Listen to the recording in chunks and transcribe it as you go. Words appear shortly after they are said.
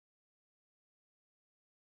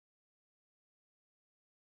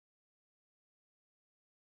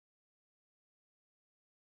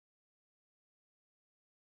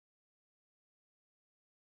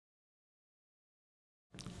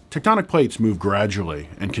Tectonic plates move gradually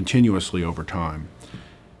and continuously over time.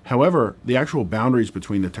 However, the actual boundaries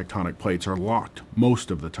between the tectonic plates are locked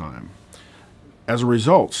most of the time. As a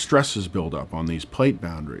result, stresses build up on these plate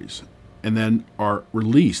boundaries and then are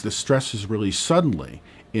released. The stress is released suddenly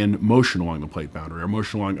in motion along the plate boundary, or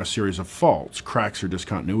motion along a series of faults, cracks, or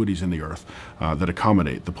discontinuities in the Earth that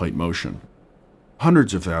accommodate the plate motion.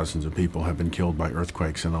 Hundreds of thousands of people have been killed by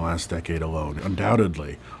earthquakes in the last decade alone.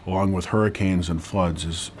 Undoubtedly, along with hurricanes and floods,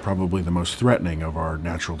 is probably the most threatening of our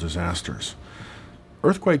natural disasters.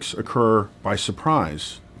 Earthquakes occur by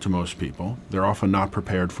surprise to most people. They're often not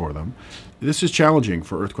prepared for them. This is challenging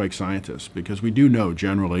for earthquake scientists because we do know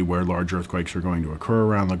generally where large earthquakes are going to occur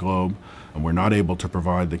around the globe, and we're not able to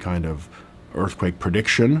provide the kind of earthquake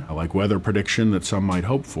prediction, like weather prediction, that some might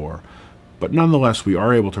hope for. But nonetheless, we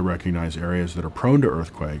are able to recognize areas that are prone to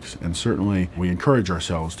earthquakes, and certainly we encourage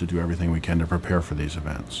ourselves to do everything we can to prepare for these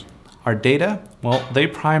events. Our data, well, they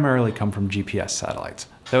primarily come from GPS satellites.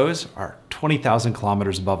 Those are 20,000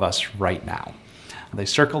 kilometers above us right now. They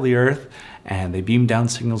circle the Earth and they beam down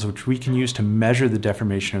signals which we can use to measure the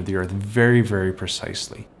deformation of the Earth very, very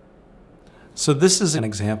precisely. So this is an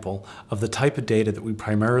example of the type of data that we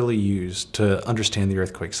primarily use to understand the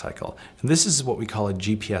earthquake cycle. And this is what we call a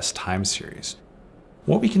GPS time series.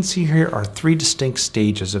 What we can see here are three distinct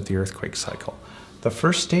stages of the earthquake cycle. The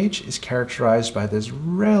first stage is characterized by this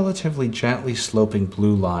relatively gently sloping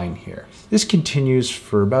blue line here. This continues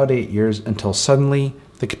for about 8 years until suddenly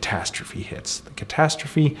the catastrophe hits. The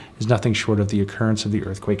catastrophe is nothing short of the occurrence of the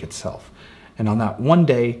earthquake itself. And on that one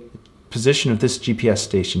day, position of this GPS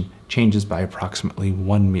station changes by approximately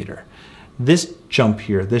 1 meter. This jump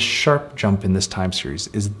here, this sharp jump in this time series,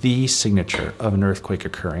 is the signature of an earthquake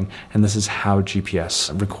occurring, and this is how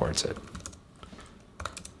GPS records it.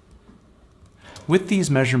 With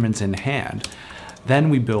these measurements in hand, then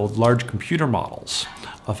we build large computer models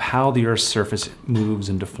of how the Earth's surface moves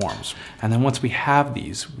and deforms. And then once we have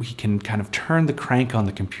these, we can kind of turn the crank on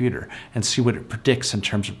the computer and see what it predicts in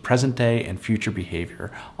terms of present day and future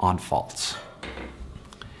behavior on faults.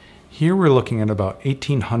 Here we're looking at about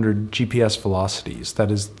 1,800 GPS velocities,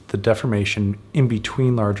 that is the deformation in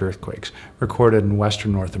between large earthquakes, recorded in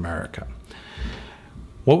Western North America.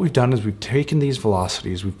 What we've done is we've taken these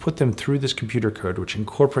velocities, we've put them through this computer code which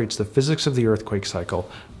incorporates the physics of the earthquake cycle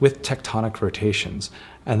with tectonic rotations,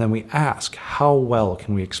 and then we ask how well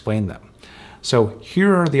can we explain them. So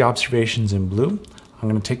here are the observations in blue. I'm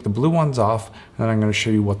going to take the blue ones off, and then I'm going to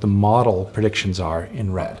show you what the model predictions are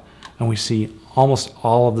in red. And we see almost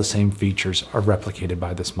all of the same features are replicated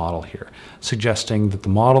by this model here, suggesting that the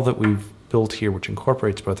model that we've built here, which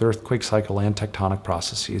incorporates both earthquake cycle and tectonic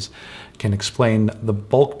processes, can explain the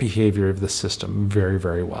bulk behavior of the system very,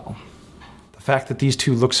 very well. The fact that these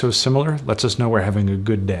two look so similar lets us know we're having a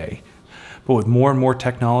good day. But with more and more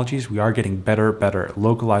technologies, we are getting better at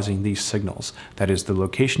localizing these signals, that is, the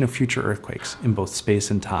location of future earthquakes in both space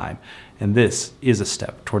and time. And this is a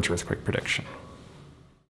step towards earthquake prediction.